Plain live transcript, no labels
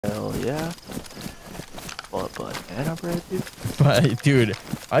yeah. What, banana bread, dude? But, dude,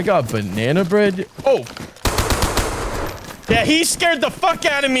 I got banana bread. Oh! Yeah, he scared the fuck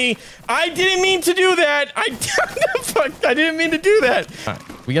out of me. I didn't mean to do that. I didn't mean to do that. All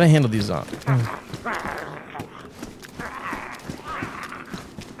right, we gotta handle these on.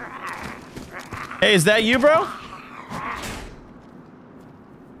 Hey, is that you, bro?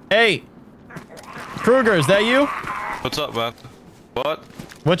 Hey, Kruger, is that you? What's up, man? What?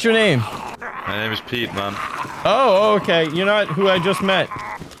 What's your name? My name is Pete, man. Oh, okay. You're not who I just met.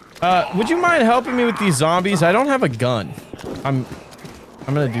 Would you mind helping me with these zombies? I don't have a gun. I'm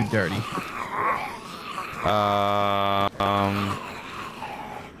gonna do dirty.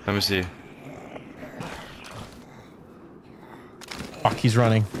 Let me see. Fuck, he's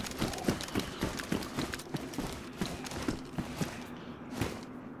running.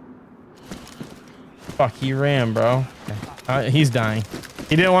 Fuck, he ran, bro. He's dying.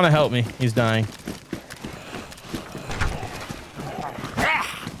 He didn't want to help me. He's dying.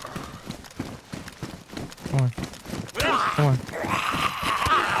 Come on. Come on.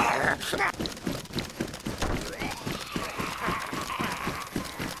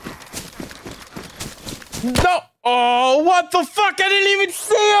 No! Oh, what the fuck? I didn't even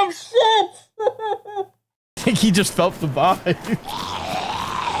see him! Shit! I think he just felt the vibe.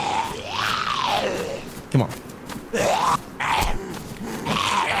 Come on.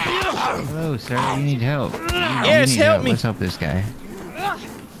 Hello, sir. You need help. Yes, help me. Let's help this guy. I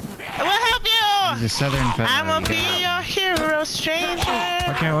will help you. He's a southern fellow. I will be your hero, stranger.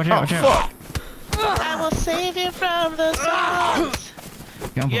 Watch out, watch out, watch out. I will save you from the zombies.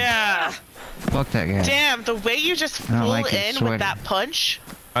 Yeah. Fuck that guy. Damn, the way you just full in with that punch.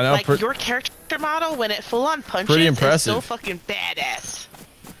 I know. Like your character model when it full on punches pretty impressive. is so fucking badass.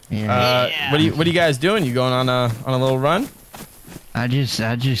 Yeah. What are you guys doing? You going on a little run? I just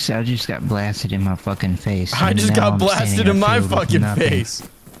got blasted in my fucking face. I just got blasted in my fucking face.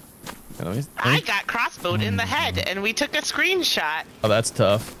 I got crossbowed in the head, and we took a screenshot. Oh, that's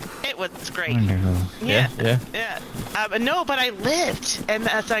tough. It was great. Wonderful. Yeah. No, but I lived, and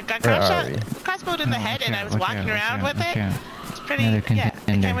so I got crossbowed in the head, and I was walking around with it. It's pretty. Yeah,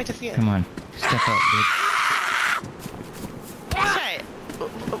 I can't wait to see it. Come on, step up, bitch. Right.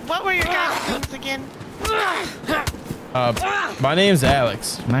 What were your guys' names again? My name's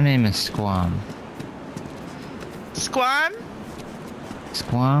Alex. My name is Squam. Squam?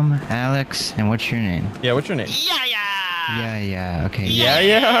 Squam, Alex, and what's your name? Yeah, what's your name? YaYa. YaYa. Okay.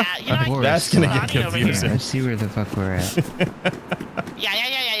 YaYa? You know, that's gonna get confusing. Let's see where the fuck we're at.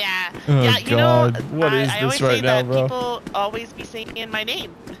 YaYa. Oh, Yeah, you God. know, What is I this always right say now, that bro? people always be saying my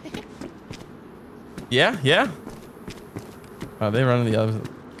name. Yeah. Oh, they running the other.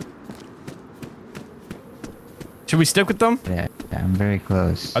 Should we stick with them? Yeah, I'm very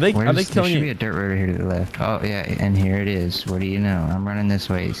close. Are they killing you? There should be a dirt road here to the left. Oh, yeah, and here it is. What do you know? I'm running this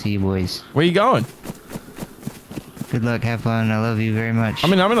way. See you, boys. Where you going? Good luck. Have fun. I love you very much. I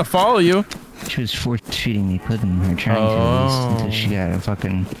mean, I'm gonna follow you. She was force-feeding me pudding, or trying to at least, until she got a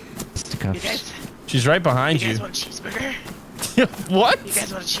fucking cuffs. She's right behind You you. guys want a cheeseburger? What? You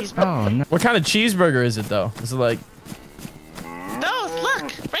guys want a cheeseburger? Oh, no. What kind of cheeseburger is it, though? Is it like... Those, look,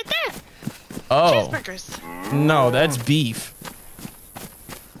 right there. Oh. Cheeseburgers. No, that's beef.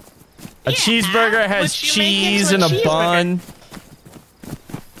 A cheeseburger has cheese and a bun.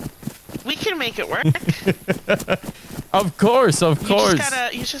 We can make it work. Of course.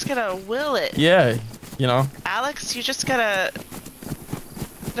 You just gotta will it. Yeah, you know. Alex, you just gotta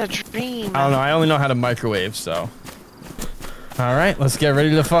dream. I don't know. I only know how to microwave, so. All right, let's get ready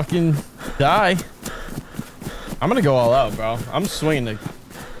to fucking die. I'm gonna go all out, bro. I'm swinging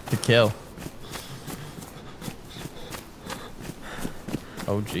to kill.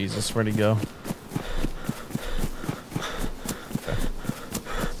 Oh Jesus, where'd he go? Okay.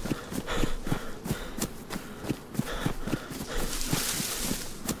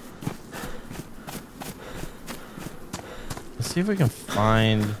 Let's see if we can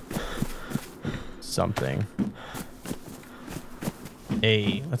find something.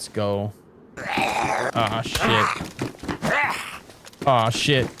 Hey, let's go. Ah, shit. Ah,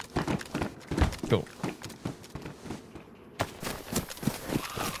 shit. Go.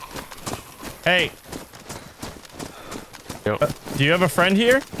 Hey. Yo. Do you have a friend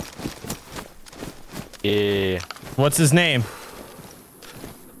here? Yeah. What's his name?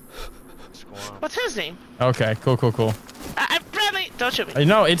 What's his name? Okay, cool. Bradley, don't shoot me.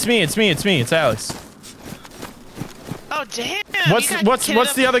 No, it's me. It's Alex. Oh damn. What's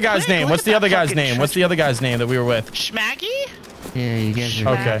the other guy's name? What's the other guy's name? What's the other guy's name that we were with? Schmaggy? Yeah, you guys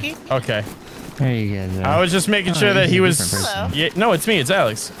are... Okay. There you guys are. I was just making sure that he was. Yeah, no, it's me. It's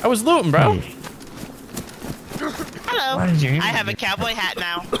Alex. I was looting, bro. Hey. Hello. Why did you I have a cowboy hat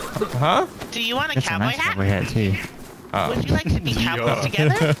now. Huh? Do you want a That's cowboy a nice hat? cowboy hat too. Would you like to be cowboys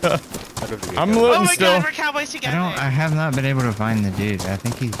together? I'm Oh looting my still. god, we're cowboys together. I have not been able to find the dude. I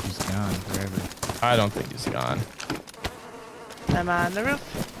think he's just gone forever. I don't think he's gone. I'm on the roof.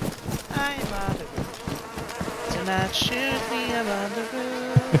 I'm on the roof. Do not shoot me, I'm on the roof.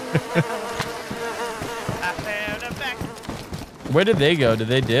 I found a back. Where did they go? Did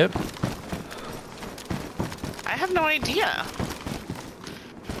they dip? I have no idea.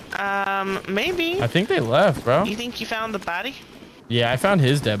 Maybe. I think they left, bro. You think you found the body? Yeah, I found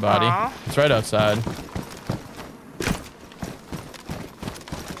his dead body. Aw. It's right outside.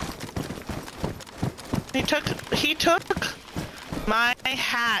 He took my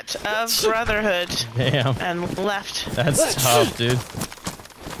hat of brotherhood Damn. and left. That's tough, dude.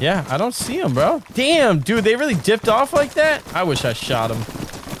 Yeah, I don't see him, bro. Damn, dude, they really dipped off like that? I wish I shot him.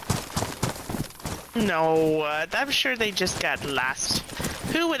 No, I'm sure they just got lost.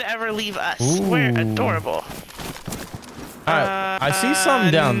 Who would ever leave us? Ooh. We're adorable. I see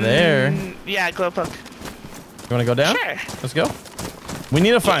something down there. You Yeah, glow poke. want to go down? Sure. Let's go. We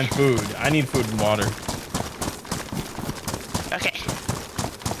need to find food. I need food and water. Okay.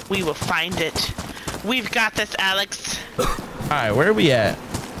 We will find it. We've got this, Alex. All right, where are we at?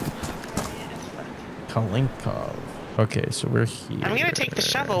 Kalinkov. Okay, so we're here. I'm gonna take the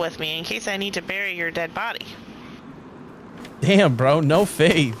shovel with me in case I need to bury your dead body. Damn, bro, no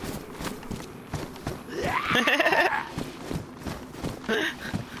faith.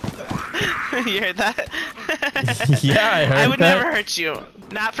 You heard that? Yeah, I heard I would that. never hurt you.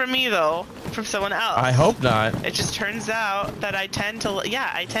 Not from me though. From someone else. I hope not. It just turns out that I tend to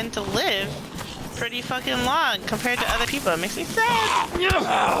live pretty fucking long compared to other people. It makes me sad.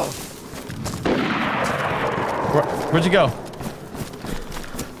 Where'd you go?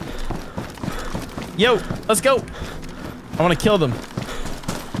 Yo, let's go. I want to kill them.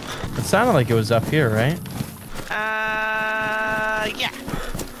 It sounded like it was up here, right? Yeah.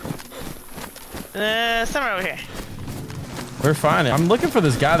 Somewhere over here. We're fine. I'm looking for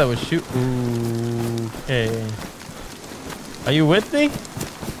this guy that was shoot. Ooh, okay. Are you with me?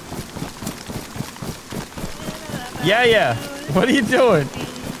 Yeah. What are you doing?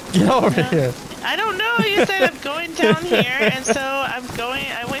 Get over here. I don't know. You said I'm going down here, and so I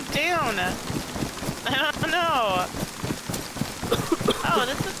went down. I don't know. Oh,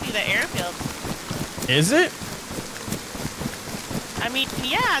 this must be the airfield. Is it? I mean,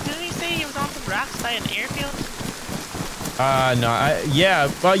 yeah. Didn't he say he was on some rocks by an airfield? No. Yeah.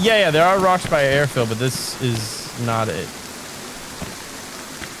 Well, yeah. There are rocks by an airfield, but this is not it.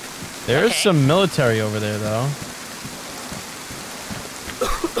 There's some military over there, though.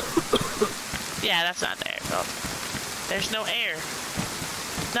 Yeah, that's not the airfield. There's no air.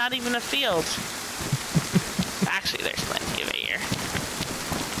 Not even a field. Actually, there's plenty of air.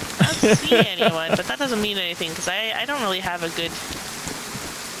 I don't see anyone, but that doesn't mean anything because I don't really have a good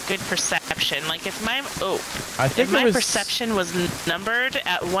perception. Like if my if my perception was numbered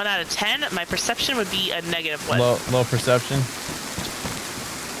at 1 out of 10, my perception would be a -1. Low perception.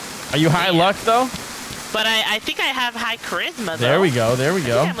 Are you high luck though? But I think I have high charisma though. There we go. There we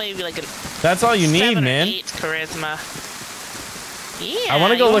go. I think I maybe like a That's all you need, 7 or man. 8 charisma. Yeah. I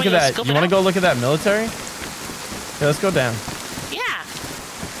want to go look at that. scope You it want to out? go look at that military? Yeah, let's go down. Yeah.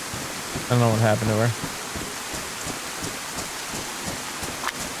 I don't know what happened to her.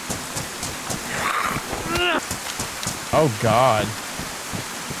 Oh God.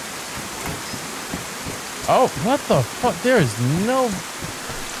 Oh, what the fuck? There is no.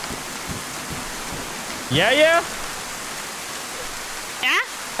 Yeah. Yeah?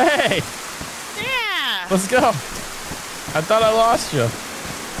 Hey, Yeah. let's go. I thought I lost you.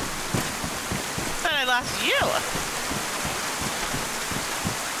 Thought I lost you.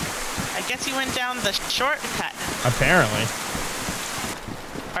 I guess you went down the shortcut. Apparently.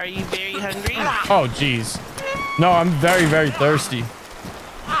 Are you very hungry? Oh, jeez. No, I'm very, very thirsty.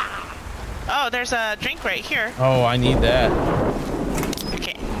 Oh, there's a drink right here. Oh, I need that.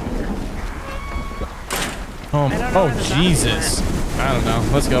 Okay. Oh, I don't know where the zombies Jesus. I don't know.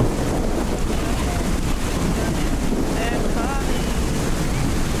 Let's go.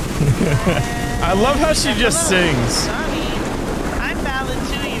 I love how she just sings. Zombie. I'm valid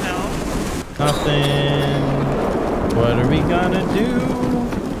too, you know. Nothing. What are we gonna do?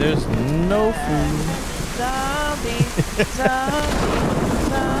 There's no food. Zombie. Zombie.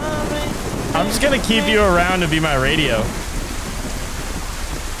 I'm just gonna keep you around to be my radio.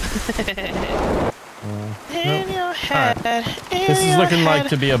 In your head. This is looking like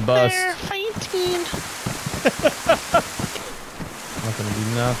to be a bust. They're fighting. mean? Not gonna be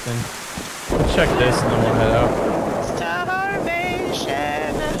nothing. We'll check this and then we'll head out.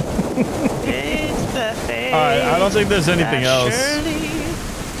 Starvation is the fate. Alright, I don't think there's anything else.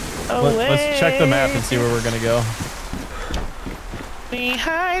 Let's check the map and see where we're gonna go.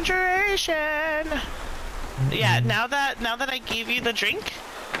 Dehydration. Yeah, now that I gave you the drink,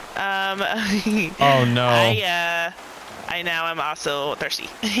 oh no. I now am also thirsty.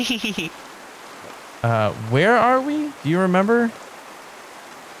 Where are we? Do you remember?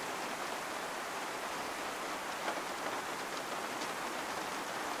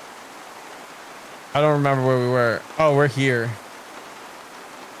 I don't remember where we were. Oh, we're here.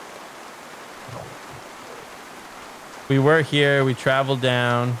 We were here. We traveled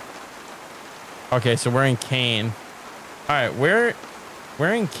down. Okay, so we're in Kane. All right, we're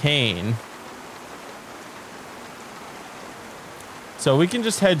in Kane. So we can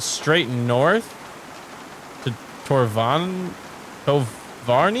just head straight north to Tovarni?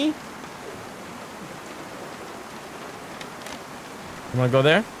 You want to go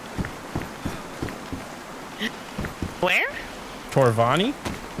there? Where? Tovarni?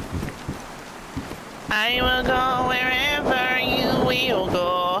 I will go wherever you will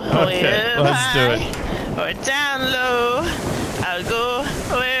go. Okay, let's do it. Or down low. I'll go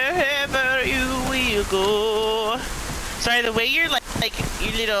wherever you will go. Sorry, the way your like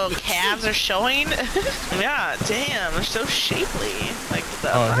your little calves are showing. Yeah, damn, they're so shapely. Like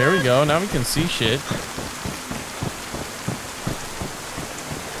the Oh, here we go. Now we can see shit.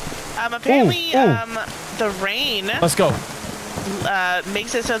 Apparently, Ooh. the rain Let's go.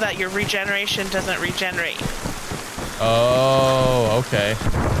 makes it so that your regeneration doesn't regenerate. Oh, okay.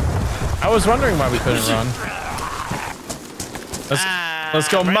 I was wondering why we couldn't run. Let's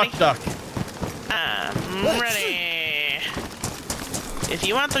go ready? muck duck. I'm ready. If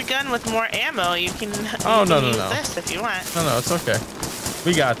you want the gun with more ammo, you can, use this if you want. No, it's okay.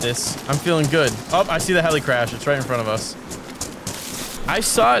 We got this. I'm feeling good. Oh, I see the heli crash. It's right in front of us. I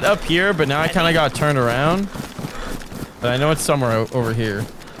saw it up here, but now I kind of got turned around. But I know it's somewhere over here.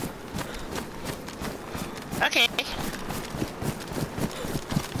 Okay.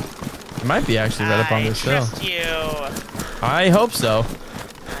 It might be actually right up on this hill. I trust you. I hope so.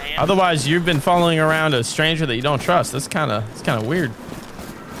 Otherwise, you've been following around a stranger that you don't trust. That's kind of weird.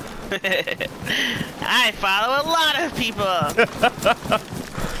 I follow a lot of people.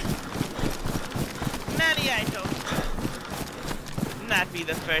 Many I don't. Not be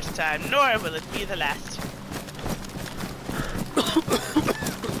the first time, nor will it be the last.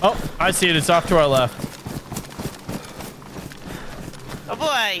 Oh, I see it. It's off to our left. Oh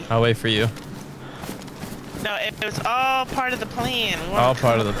boy. I'll wait for you. No, it was all part of the plan. We All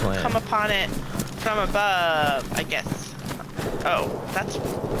part of the plan. Come upon it from above, I guess. Oh, that's...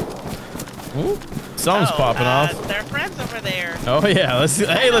 Ooh, something's popping off. There are friends over there. Oh yeah,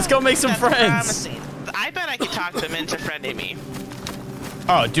 let's go make some friends. Promising. I bet I could talk them into friending me.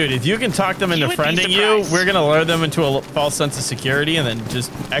 Oh, dude, if you can talk them into friending you, we're gonna lure them into a false sense of security and then just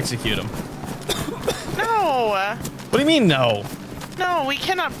execute them. No. What do you mean, no? No, we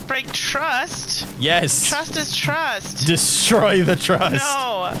cannot break trust. Yes. Trust is trust. Destroy the trust.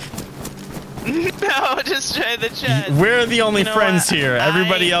 No. No, destroy the trust. We're the only friends what? here.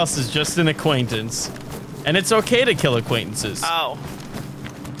 Everybody else is just an acquaintance. And it's okay to kill acquaintances. Oh.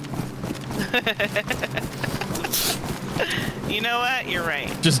 You know what? You're right.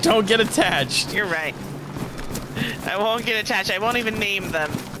 Just don't get attached. You're right. I won't get attached. I won't even name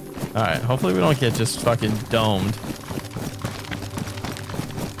them. Alright, hopefully we don't get just fucking domed.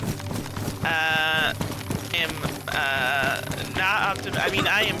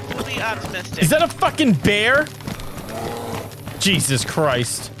 I am fully optimistic. Is that a fucking bear? Jesus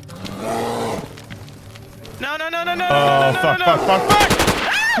Christ. No. Oh, fuck.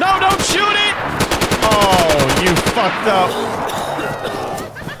 No, don't shoot it! Oh, you fucked up.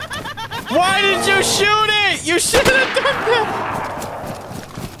 Why did you shoot it? You should have done that.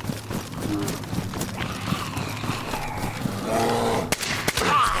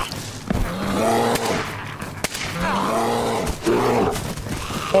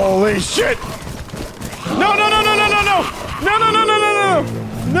 Holy shit! No!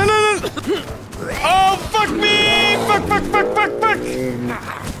 Oh, fuck me! Fuck!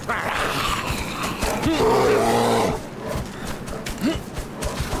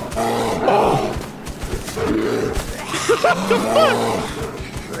 Oh. What the fuck?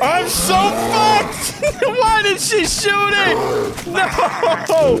 I'm so fucked! Why did she shoot it?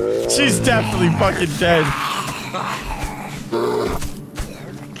 No! She's definitely fucking dead.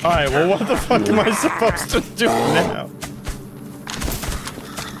 Alright, well, what the fuck am I supposed to do now?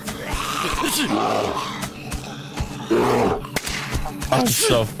 I'm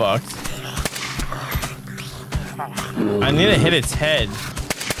so fucked. I need to hit its head.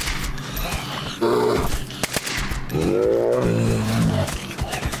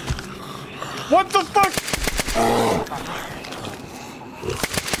 What the fuck?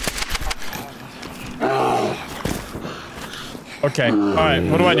 Okay, alright,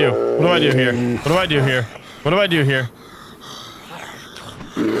 what do I do? What do I do here? What do I do here? What do I do here?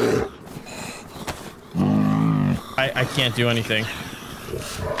 I can't do anything.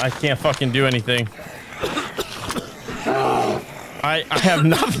 I can't fucking do anything. I have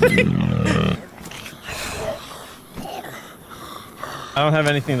nothing. I don't have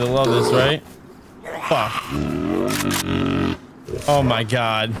anything to love this, right? Fuck. Oh my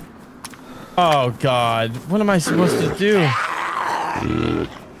god. Oh god. What am I supposed to do?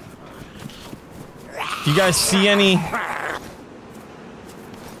 Do you guys see any?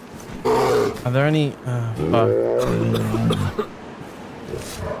 Are there any? Fuck.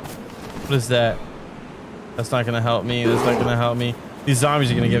 What is that? That's not gonna help me. That's not gonna help me. These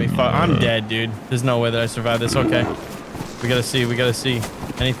zombies are gonna get me fucked. I'm dead, dude. There's no way that I survive this. Okay. We gotta see. We gotta see.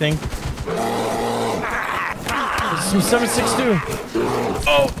 Anything? Some 762.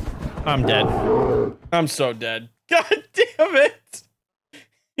 Oh, I'm dead. I'm so dead. God damn it.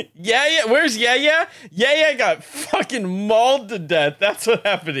 YaYa, where's YaYa? YaYa got fucking mauled to death. That's what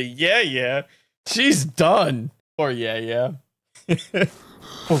happened to YaYa. She's done. Poor YaYa.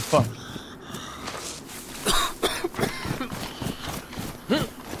 Oh fuck.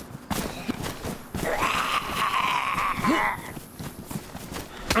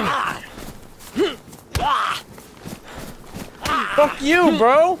 Fuck you,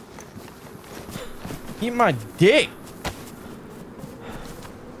 bro. Eat my dick.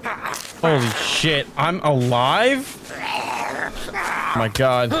 Holy shit, I'm alive? Oh my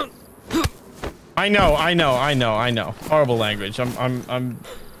god. I know. Horrible language. I'm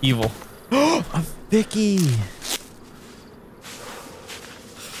evil. A Vicky.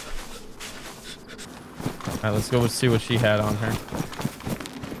 Alright, let's go see what she had on her.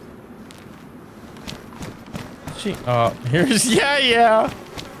 Here's YaYa.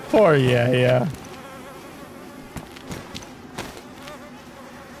 Poor YaYa.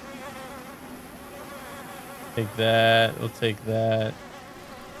 Take that. We'll take that.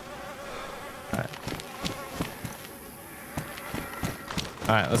 Alright.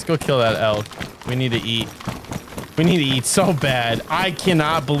 Alright, let's go kill that elk. We need to eat. We need to eat so bad. I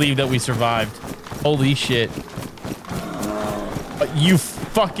cannot believe that we survived. Holy shit. You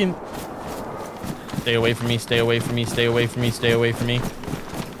fucking... Stay away from me, stay away from me, stay away from me, stay away from me.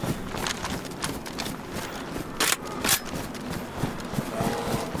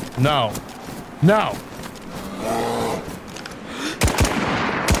 No. No.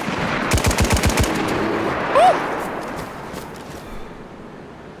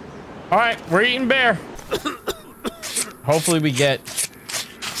 All right, we're eating bear. Hopefully we get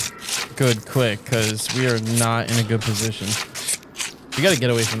good quick, because we are not in a good position. We got to get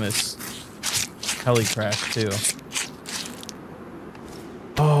away from this heli crash too.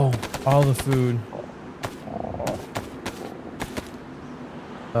 Oh, all the food.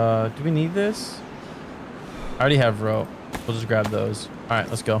 Do we need this? I already have rope. We'll just grab those. All right,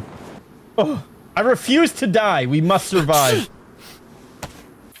 let's go. Oh, I refuse to die. We must survive.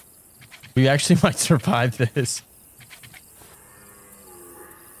 We actually might survive this.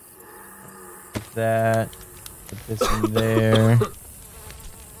 Put that. Put this in there.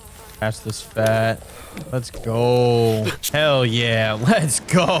 Pass this fat. Let's go. Hell yeah. Let's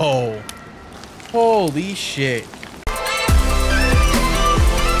go. Holy shit.